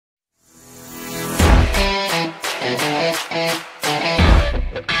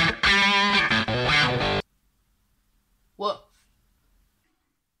What?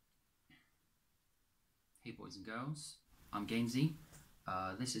 Hey boys and girls, I'm NkGhTg.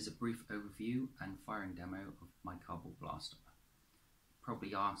 This is a brief overview and firing demo of my cardboard blaster.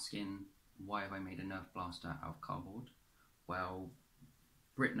 Probably asking, why have I made a Nerf blaster out of cardboard? Well,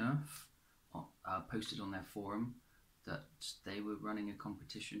 BritNerf posted on their forum that they were running a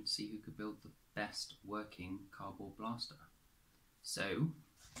competition to see who could build the best working cardboard blaster. So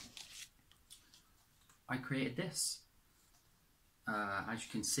I created this. As you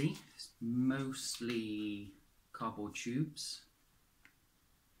can see, it's mostly cardboard tubes,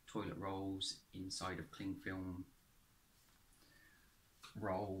 toilet rolls inside of cling film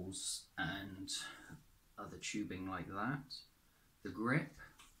rolls and other tubing like that. The grip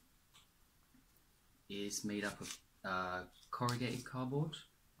is made up of corrugated cardboard.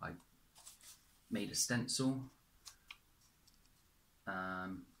 I made a stencil,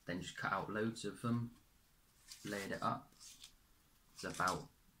 then just cut out loads of them, layered it up. It's about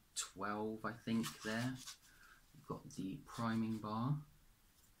 12, I think, there. You've got the priming bar,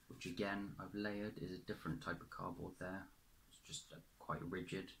 which again I've layered, is a different type of cardboard there. It's just quite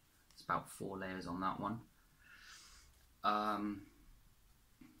rigid. It's about 4 layers on that one.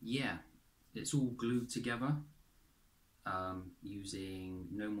 Yeah, it's all glued together using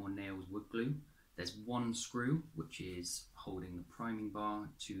No More Nails wood glue. There's one screw which is holding the priming bar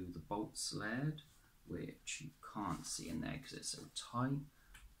to the bolt sled, which you can't see in there because it's so tight,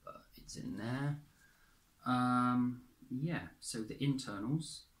 but it's in there. Yeah, so the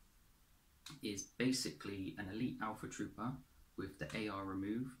internals is basically an Elite Alpha Trooper with the AR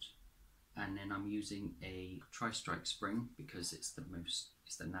removed, and then I'm using a tri-strike spring because it's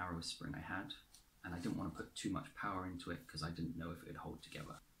the narrowest spring I had, and I didn't want to put too much power into it because I didn't know if it would hold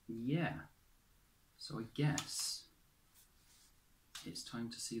together. Yeah, so I guess it's time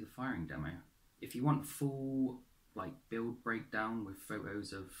to see the firing demo. If you want full build breakdown with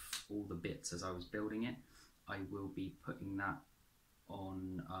photos of all the bits as I was building it, I will be putting that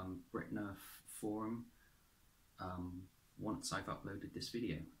on BritNerf forum once I've uploaded this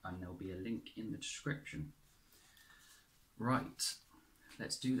video, and there'll be a link in the description. Right,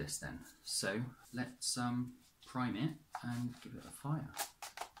 let's do this then. So let's prime it and give it a fire.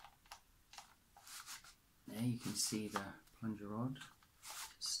 There you can see the plunger rod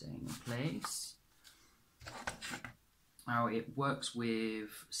staying in place. Now it works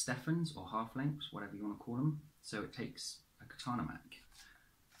with Stephens or half lengths, whatever you want to call them. So it takes a katana mag.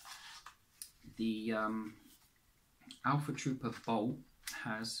 The Alpha Trooper bolt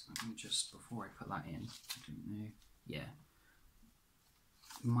has, let me just, before I put that in, I don't know, yeah,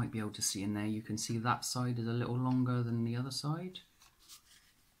 you might be able to see in there, you can see that side is a little longer than the other side.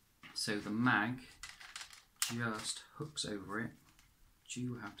 So the mag just hooks over it.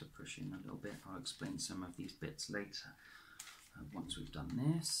 You have to push in a little bit. I'll explain some of these bits later once we've done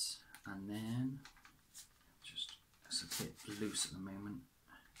this. And then just, it's a bit loose at the moment.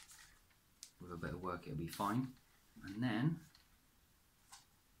 With a bit of work it'll be fine. And then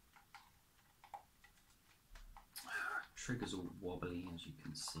trigger's all wobbly, as you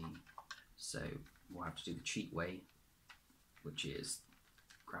can see, so we'll have to do the cheat way, which is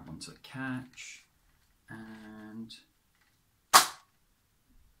grab onto a catch and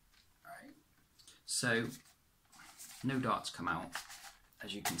so no darts come out,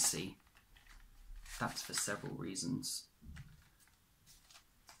 as you can see. That's for several reasons.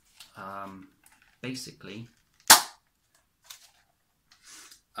 Basically,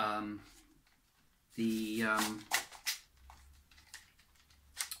 the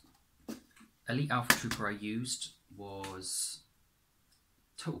Elite Alpha Trooper I used was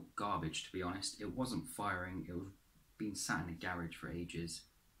total garbage, to be honest. It wasn't firing, it was been sat in a garage for ages,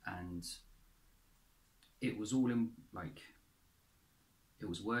 and it was all in, it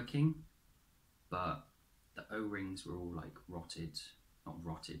was working, but the O-rings were all rotted, not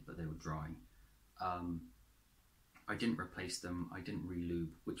rotted, but they were dry. I didn't replace them, I didn't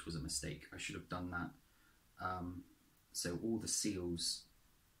re-lube, which was a mistake. I should have done that. So all the seals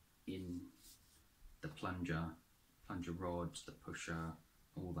in the plunger rod, the pusher,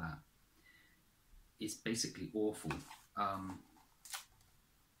 all that is basically awful.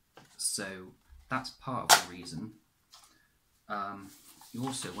 So that's part of the reason. You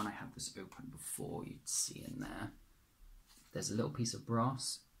also, when I had this open before, you'd see in there, there's a little piece of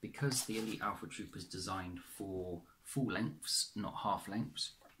brass. Because the Elite Alpha Trooper is designed for full lengths, not half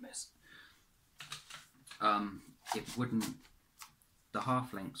lengths, it wouldn't, the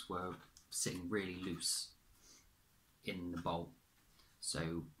half lengths were sitting really loose in the bolt.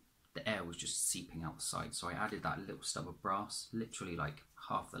 So the air was just seeping out the side. So I added that little stub of brass, literally like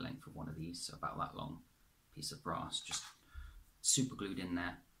half the length of one of these, so about that long piece of brass, just super glued in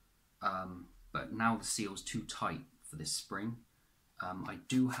there. But now the seal's too tight for this spring. I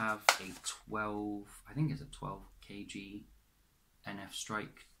do have a 12, I think it's a 12 kg NF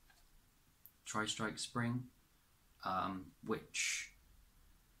strike tri-strike spring, which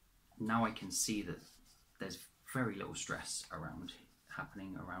now I can see that there's very little stress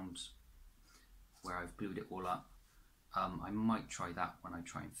happening around where I've glued it all up. I might try that when I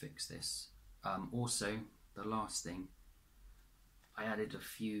try and fix this. Also, the last thing, I added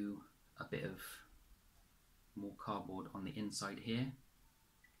a bit of more cardboard on the inside here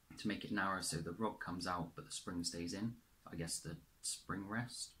to make it narrow so the rod comes out but the spring stays in. I guess the spring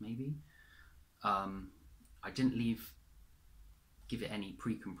rest maybe. I didn't give it any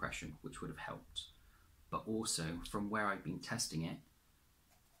pre-compression, which would have helped, but also from where I've been testing it,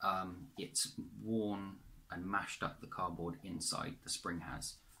 it's worn and mashed up the cardboard inside, the spring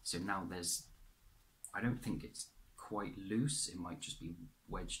has. So now I don't think it's quite loose, it might just be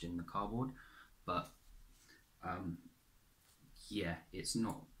wedged in the cardboard, but yeah, it's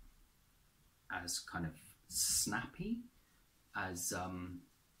not as kind of snappy as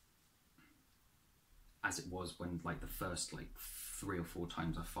it was when like the first like 3 or 4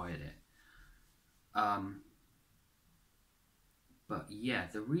 times I fired it. But yeah,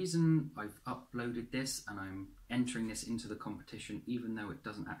 the reason I've uploaded this and I'm entering this into the competition even though it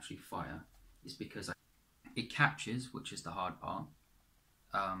doesn't actually fire is because it catches, which is the hard part.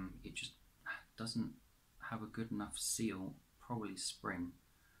 It just doesn't have a good enough seal, probably spring,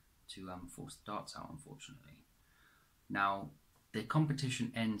 to force the darts out, unfortunately. Now, the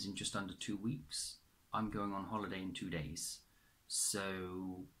competition ends in just under 2 weeks. I'm going on holiday in 2 days,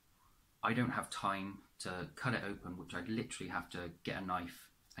 so I don't have time to cut it open, which I'd literally have to get a knife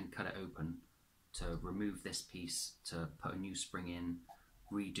and cut it open to remove this piece, to put a new spring in,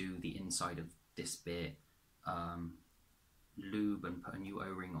 redo the inside of this bit, lube and put a new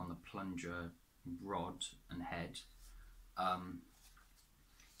O-ring on the plunger rod and head.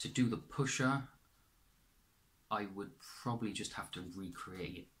 To do the pusher, I would probably just have to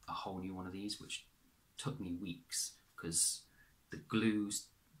recreate a whole new one of these, which took me weeks because the glue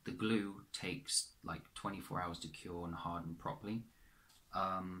takes like 24 hours to cure and harden properly.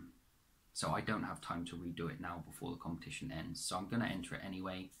 So I don't have time to redo it now before the competition ends. So I'm going to enter it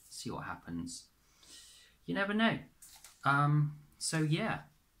anyway, see what happens. You never know. So yeah,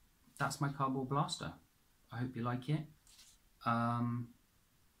 that's my cardboard blaster. I hope you like it.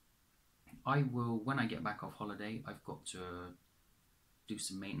 I will, when I get back off holiday, I've got to do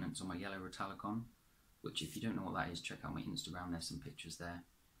some maintenance on my yellow Retalicon, which if you don't know what that is, check out my Instagram, there's some pictures there.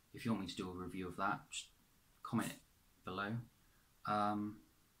 If you want me to do a review of that, just comment below. And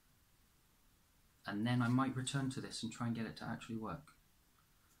then I might return to this and try and get it to actually work.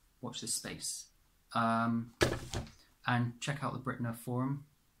 Watch this space. And check out the BritNerf forum,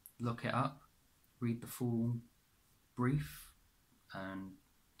 look it up, read the full brief and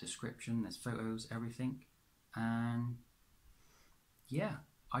description, there's photos, everything. And yeah,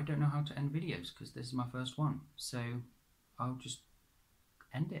 I don't know how to end videos because this is my first one, so I'll just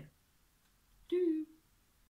end it.